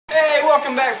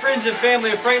welcome back, friends and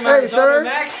family of Frank Myers Auto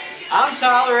Maxx. I'm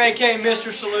Tyler, aka Mr.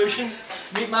 Solutions.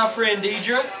 Meet my friend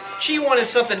Deidre. She wanted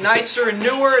something nicer and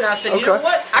newer, and I said, you know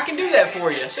what? I can do that for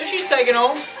you. So she's taking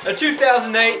home a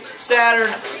 2008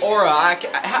 Saturn Aura. I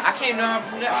can't know how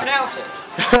to pronounce it.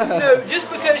 You know, just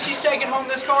because she's taking home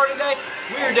this car today,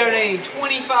 we are donating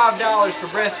 $25 for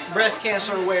breast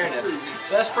cancer awareness.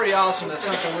 So that's pretty awesome. That's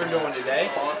something we're doing today.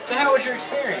 So how was your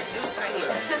experience?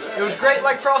 It was great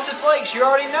like Frosted Flakes. You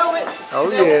already know it. Oh,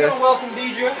 now yeah. We're going to welcome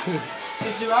Deidre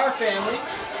into our family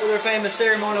with her famous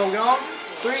ceremonial gong.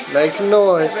 3 seconds. Make some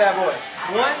noise. Bad boy.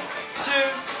 1, 2,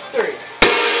 3.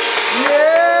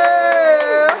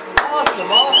 Yeah! Awesome,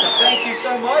 awesome. Thank you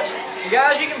so much. And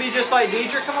guys, you can be just like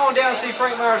Deidre. Come on down and see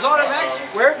Frank Myers Auto Maxx,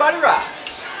 where everybody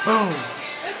rides. Boom.